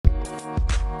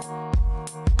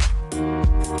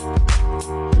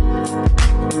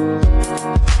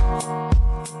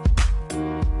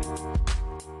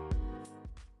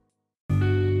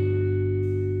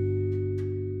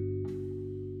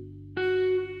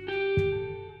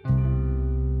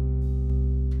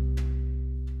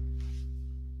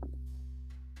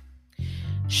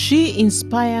She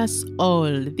inspires all.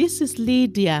 This is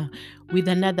Lydia with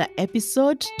another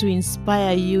episode to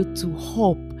inspire you to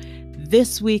hope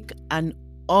this week and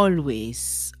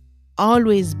always.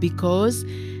 Always, because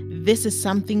this is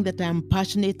something that I'm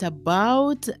passionate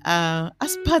about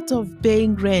as part of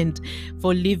paying rent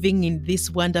for living in this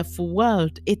wonderful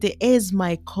world. It is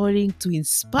my calling to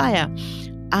inspire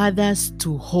others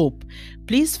to hope.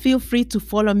 Please feel free to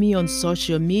follow me on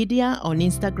social media, on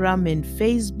Instagram and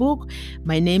Facebook.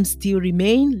 My name still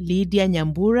remains Lydia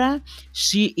Nyambura.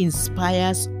 She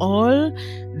inspires all.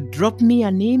 Drop me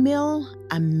an email,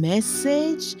 a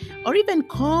message, or even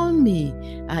call me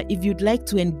if you'd like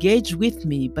to engage with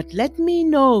me. But let me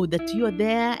know that you are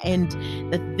there and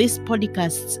that these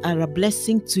podcasts are a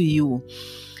blessing to you.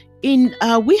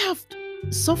 We have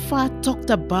so far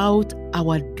talked about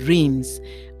our dreams,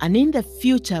 and in the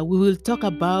future we will talk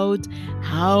about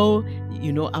how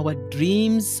our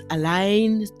dreams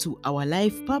align to our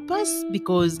life purpose,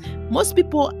 because most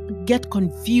people get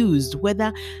confused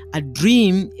whether a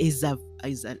dream is a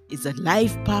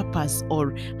life purpose,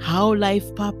 or how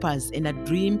life purpose and a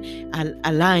dream are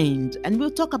aligned, and we'll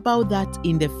talk about that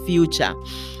in the future.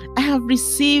 I have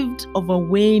received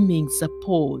overwhelming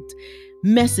support,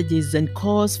 messages and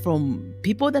calls from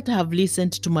people that have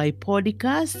listened to my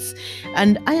podcasts,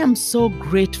 and I am so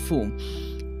grateful.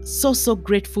 So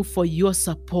grateful for your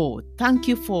support. Thank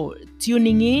you for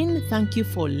tuning in. Thank you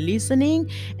for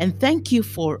listening. And thank you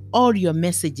for all your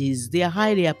messages. They are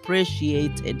highly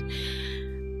appreciated.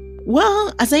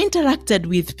 Well, as I interacted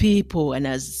with people and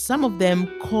as some of them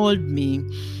called me,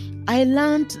 I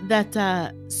learned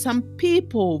that some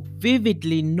people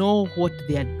vividly know what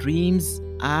their dreams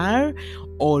are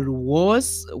or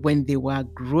was when they were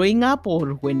growing up,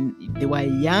 or when they were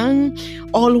young,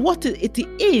 or what it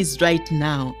is right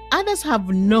now. Others have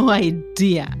no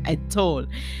idea at all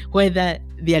whether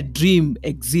their dream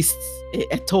exists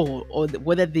at all, or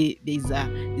whether there's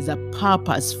a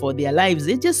purpose for their lives.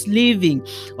 They're just living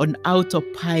on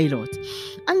autopilot.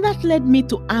 And that led me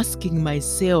to asking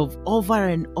myself over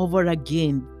and over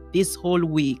again this whole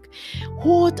week,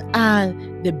 what are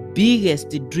the biggest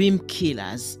dream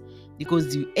killers?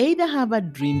 Because you either have a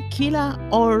dream killer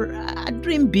or a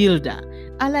dream builder,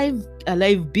 a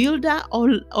life builder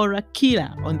or a killer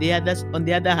on the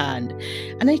other hand.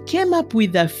 And I came up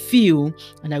with a few,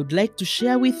 and I would like to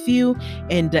share with you.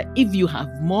 And if you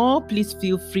have more, please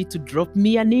feel free to drop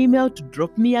me an email, to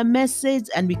drop me a message,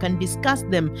 and we can discuss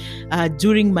them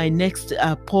during my next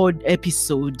pod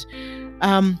episode.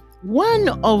 One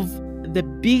of the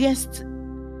biggest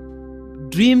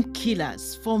dream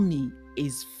killers for me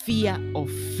is fear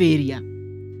of failure.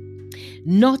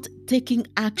 Not taking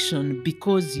action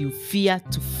because you fear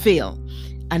to fail.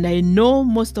 And I know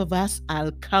most of us are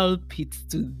culprits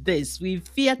to this. We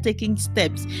fear taking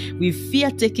steps. We fear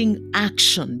taking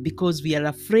action because we are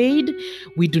afraid.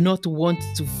 We do not want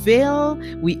to fail.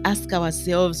 We ask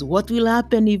ourselves, what will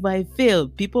happen if I fail?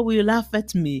 People will laugh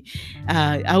at me.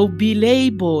 I'll be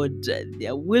labeled.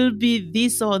 There will be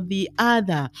this or the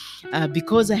other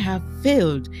because I have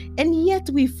failed. And yet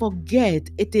we forget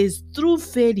it is through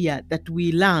failure that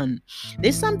we learn.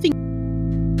 There's something.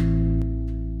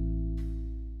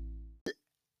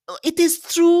 It is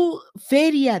through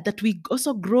failure that we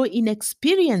also grow in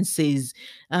experiences.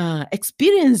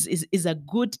 Experience is a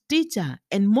good teacher.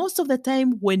 And most of the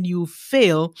time when you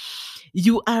fail,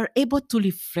 you are able to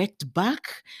reflect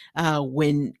back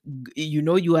when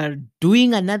you are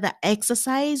doing another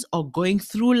exercise or going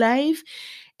through life.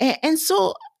 And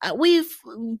so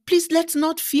please, let's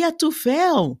not fear to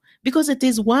fail, because it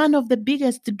is one of the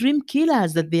biggest dream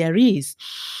killers that there is.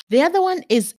 The other one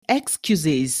is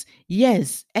excuses.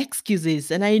 Yes,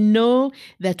 excuses. And I know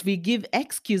that we give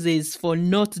excuses for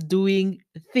not doing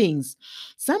things.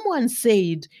 Someone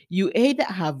said you either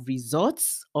have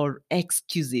results or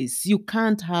excuses. You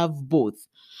can't have both.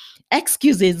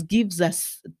 Excuses gives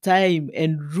us time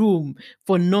and room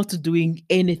for not doing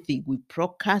anything. We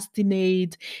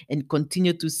procrastinate and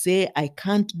continue to say, I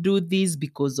can't do this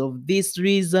because of this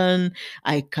reason.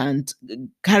 I can't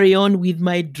carry on with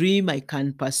my dream. I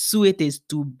can't pursue it. It's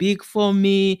too big for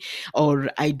me, or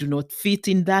I do not fit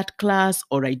in that class,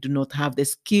 or I do not have the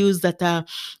skills that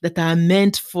are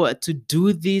meant for to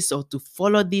do this or to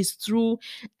follow this through.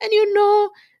 And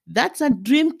that's a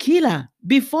dream killer.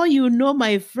 Before you know,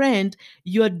 my friend,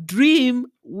 your dream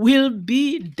will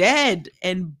be dead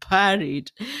and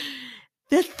buried.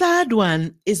 The third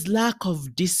one is lack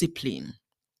of discipline.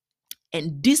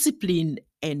 And discipline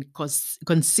and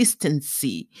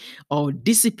consistency, or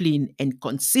discipline and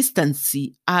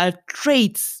consistency, are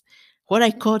traits, what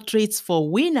I call traits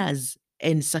for winners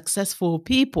and successful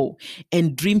people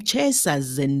and dream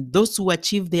chasers and those who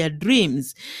achieve their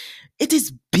dreams. It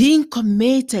is being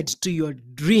committed to your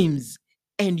dreams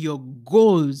and your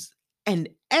goals, and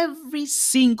every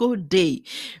single day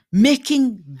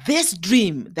making this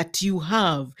dream that you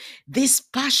have, this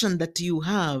passion that you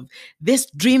have, this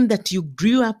dream that you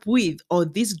grew up with, or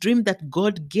this dream that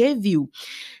God gave you,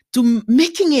 to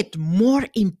making it more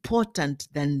important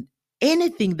than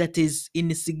anything that is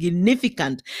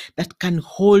insignificant that can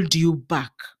hold you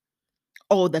back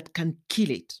or that can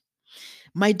kill it.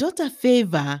 My daughter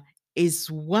Favor is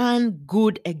one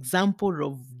good example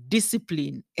of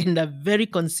discipline and a very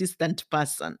consistent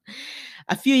person.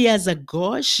 A few years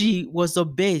ago, she was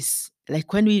obese.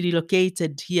 Like when we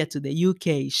relocated here to the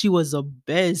UK, she was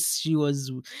obese. She was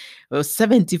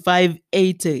 75,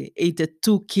 80,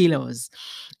 82 kilos.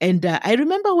 And I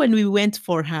remember when we went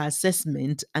for her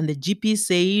assessment, and the GP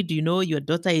said, your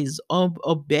daughter is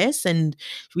obese and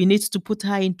we need to put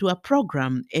her into a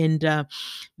program. And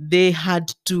they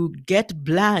had to get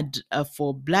blood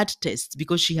for blood tests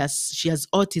because she has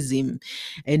autism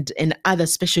and other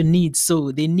special needs.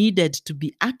 So they needed to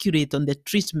be accurate on the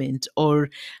treatment or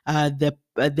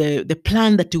the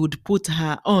plan that they would put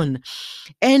her on.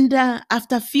 And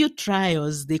after a few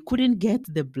trials, they couldn't get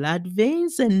the blood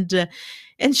veins, and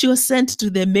she was sent to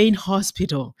the main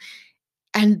hospital.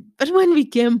 But when we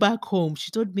came back home,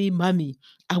 she told me, "Mommy,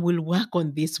 I will work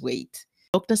on this weight."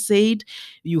 Doctor said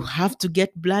you have to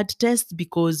get blood tests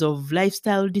because of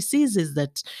lifestyle diseases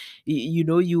that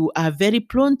you are very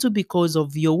prone to because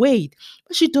of your weight.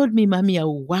 But she told me, "Mommy, I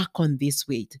will work on this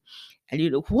weight."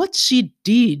 And what she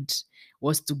did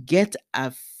was to get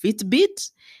a Fitbit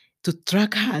to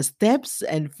track her steps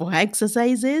and for her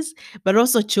exercises, but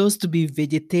also chose to be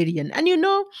vegetarian. And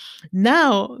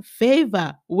now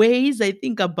Favor weighs, I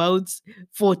think, about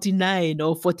 49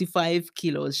 or 45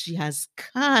 kilos. She has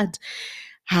cut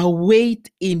her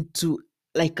weight into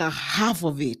like a half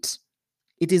of it.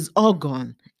 It is all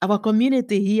gone. Our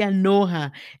community here know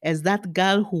her as that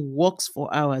girl who walks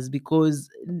for hours because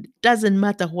it doesn't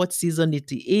matter what season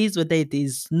it is, whether it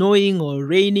is snowing or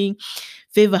raining,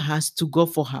 Favor has to go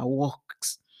for her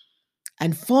walks.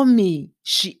 And for me,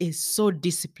 she is so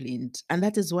disciplined, and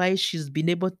that is why she's been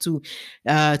able to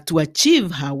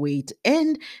achieve her weight.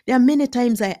 And there are many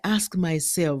times I ask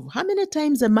myself, how many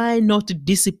times am I not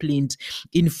disciplined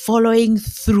in following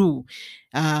through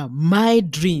my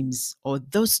dreams, or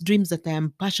those dreams that I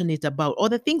am passionate about, or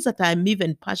the things that I'm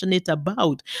even passionate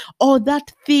about, or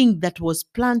that thing that was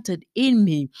planted in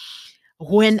me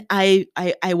when I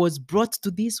was brought to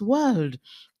this world.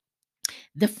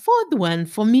 The fourth one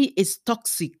for me is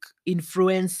toxic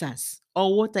influencers,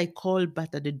 or what I call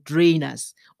the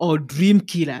drainers or dream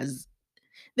killers.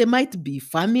 They might be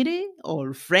family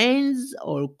or friends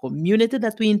or community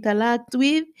that we interact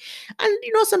with. And,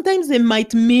 sometimes they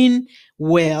might mean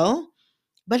well,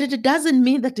 but it doesn't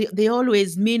mean that they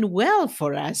always mean well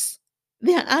for us.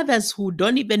 There are others who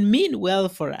don't even mean well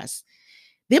for us.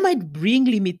 They might bring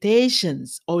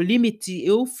limitations or limit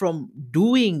you from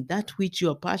doing that which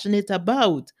you're passionate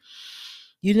about.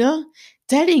 You know,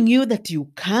 telling you that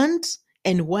you can't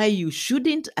and why you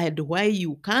shouldn't and why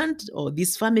you can't, or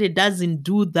this family doesn't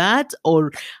do that,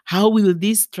 or how will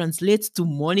this translate to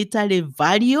monetary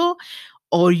value,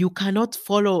 or you cannot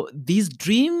follow this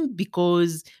dream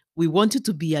because we want you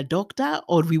to be a doctor,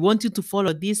 or we want you to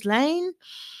follow this line.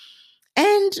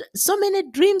 And so many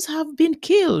dreams have been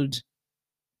killed.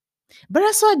 But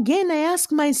also, again, I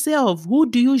ask myself, who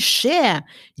do you share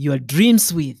your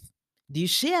dreams with? Do you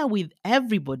share with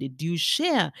everybody? Do you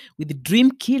share with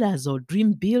dream killers or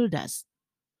dream builders?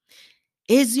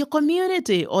 Is your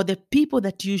community or the people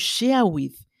that you share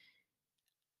with,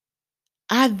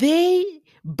 are they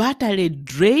battery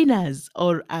drainers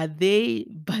or are they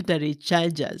battery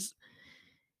chargers?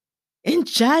 And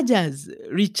chargers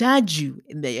recharge you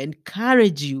and they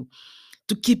encourage you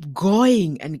to keep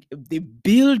going, and they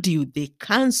build you, they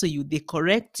counsel you, they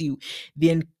correct you, they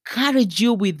encourage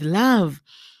you with love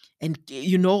and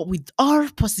with all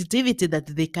positivity that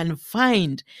they can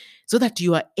find so that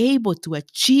you are able to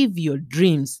achieve your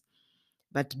dreams.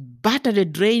 But battery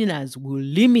drainers will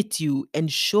limit you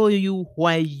and show you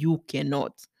why you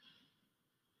cannot.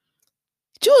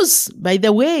 Choose, by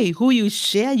the way, who you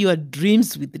share your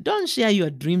dreams with. Don't share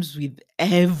your dreams with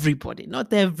everybody.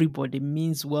 Not everybody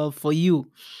means well for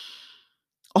you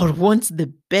or wants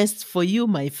the best for you,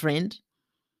 my friend.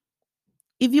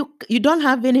 If you don't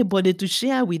have anybody to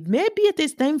share with, maybe it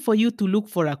is time for you to look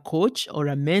for a coach or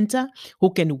a mentor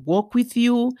who can walk with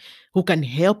you, who can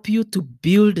help you to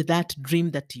build that dream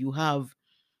that you have.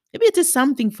 Maybe it is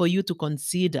something for you to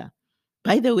consider.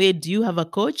 By the way, do you have a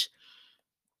coach?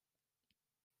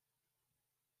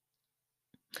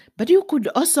 But you could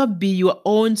also be your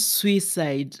own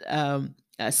suicide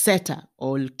setter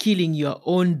or killing your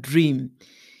own dream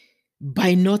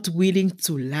by not willing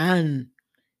to learn,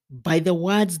 by the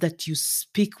words that you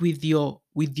speak with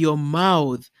your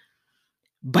mouth,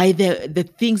 by the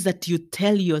things that you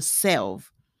tell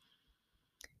yourself.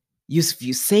 If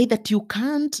you say that you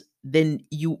can't, then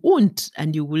you won't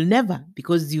and you will never,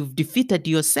 because you've defeated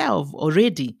yourself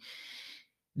already.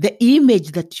 The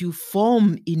image that you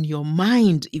form in your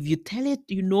mind, if you tell it,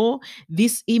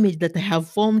 this image that I have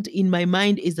formed in my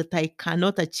mind is that I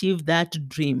cannot achieve that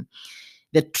dream.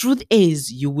 The truth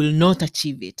is, you will not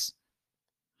achieve it.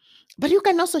 But you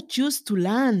can also choose to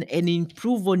learn and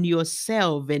improve on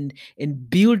yourself and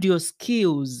build your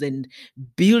skills and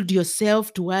build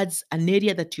yourself towards an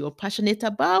area that you're passionate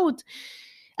about.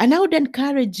 And I would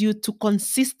encourage you to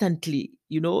consistently,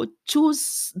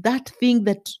 choose that thing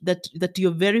that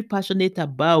you're very passionate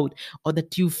about, or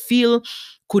that you feel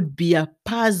could be a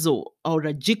puzzle or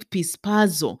a jig piece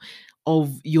puzzle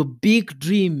of your big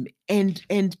dream,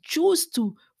 and choose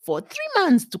to, for 3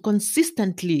 months, to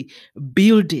consistently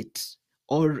build it,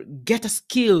 or get a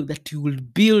skill that you will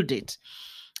build it.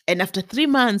 And after 3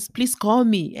 months, please call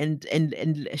me and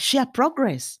share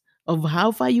progress of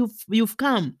how far you've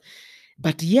come.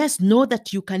 But yes, know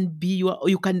that you can be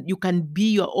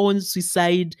your own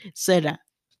suicide setter.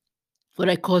 What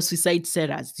I call suicide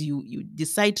setters. You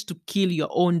decide to kill your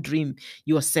own dream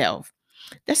yourself.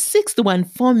 The sixth one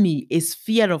for me is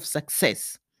fear of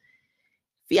success.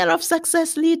 Fear of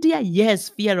success, Lydia? Yes,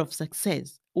 fear of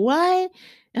success. Why?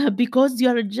 Because you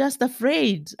are just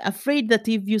afraid that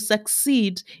if you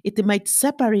succeed, it might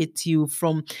separate you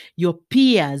from your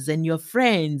peers and your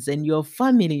friends and your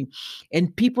family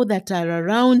and people that are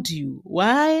around you.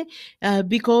 Why?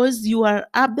 Because you are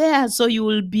up there, so you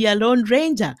will be a lone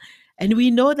ranger. And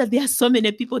we know that there are so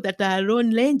many people that are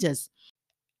lone rangers.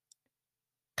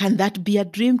 Can that be a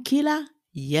dream killer?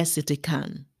 Yes, it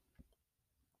can.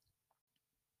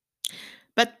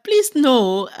 But please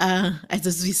know, as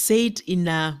we said in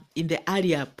the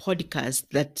earlier podcast,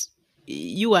 that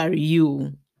you are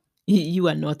you. You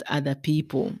are not other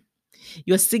people.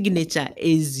 Your signature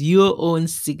is your own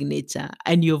signature,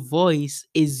 and your voice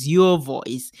is your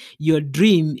voice. Your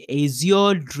dream is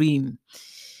your dream,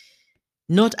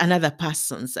 not another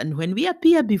person's. And when we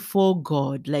appear before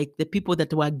God, like the people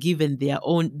that were given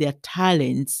their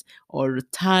talents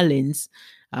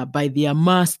by their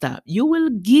master, you will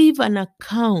give an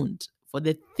account for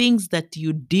the things that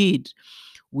you did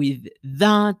with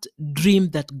that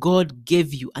dream that God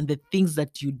gave you and the things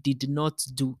that you did not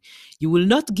do. You will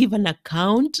not give an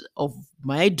account of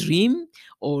my dream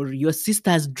or your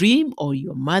sister's dream or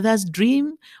your mother's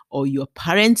dream or your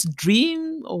parents'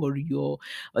 dream or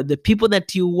the people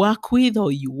that you work with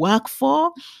or you work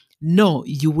for. No,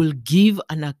 you will give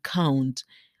an account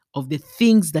of the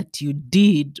things that you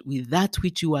did with that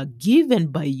which you were given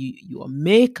by your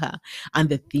maker and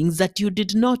the things that you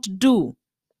did not do.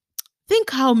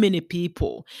 Think how many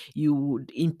people you would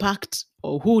impact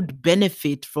or who would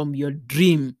benefit from your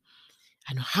dream,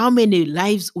 and how many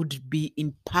lives would be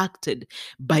impacted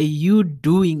by you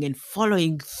doing and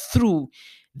following through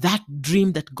that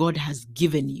dream that God has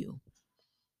given you.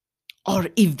 Or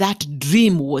if that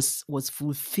dream was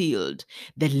fulfilled,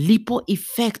 the ripple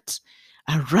effect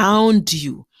around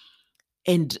you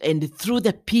and through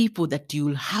the people that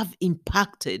you'll have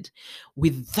impacted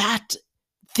with that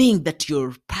thing that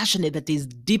you're passionate, that is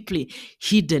deeply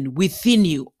hidden within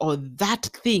you, or that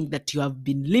thing that you have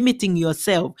been limiting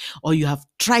yourself, or you have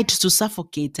tried to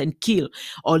suffocate and kill,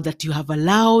 or that you have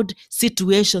allowed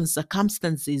situations,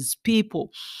 circumstances, people,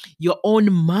 your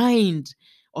own mind,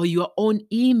 or your own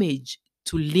image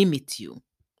to limit you.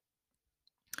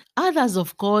 Others,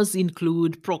 of course,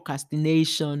 include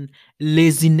procrastination,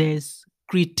 laziness,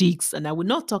 critics, and I will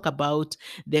not talk about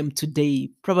them today.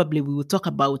 Probably we will talk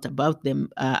about them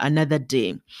another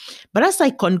day. But as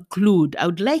I conclude, I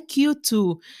would like you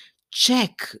to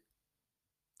check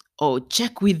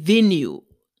check within you.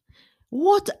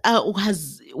 What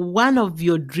has one of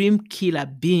your dream killer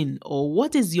been, or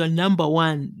what is your number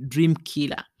one dream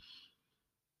killer?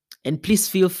 And please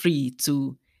feel free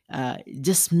to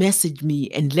just message me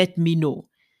and let me know.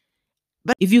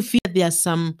 But if you feel there are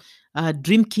some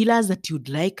dream killers that you'd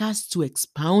like us to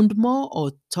expound more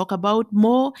or talk about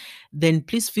more, then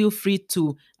please feel free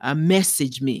to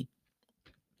message me.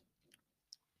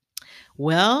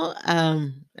 Well,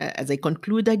 as I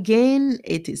conclude again,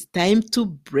 it is time to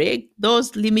break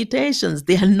those limitations.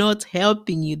 They are not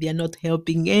helping you. They are not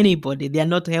helping anybody. They are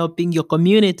not helping your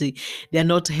community. They are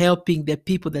not helping the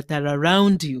people that are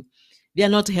around you. They are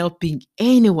not helping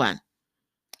anyone.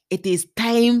 It is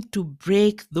time to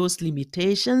break those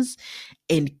limitations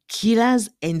and killers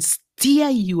and steer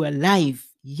your life.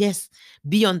 Yes,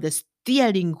 be on the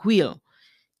steering wheel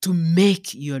to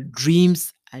make your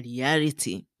dreams a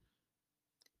reality.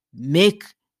 Make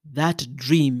that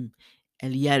dream a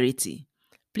reality.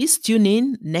 Please tune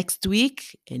in next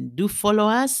week and do follow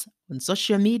us on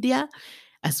social media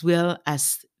as well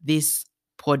as this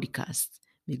podcast.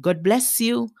 May God bless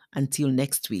you until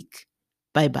next week.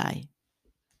 Bye bye.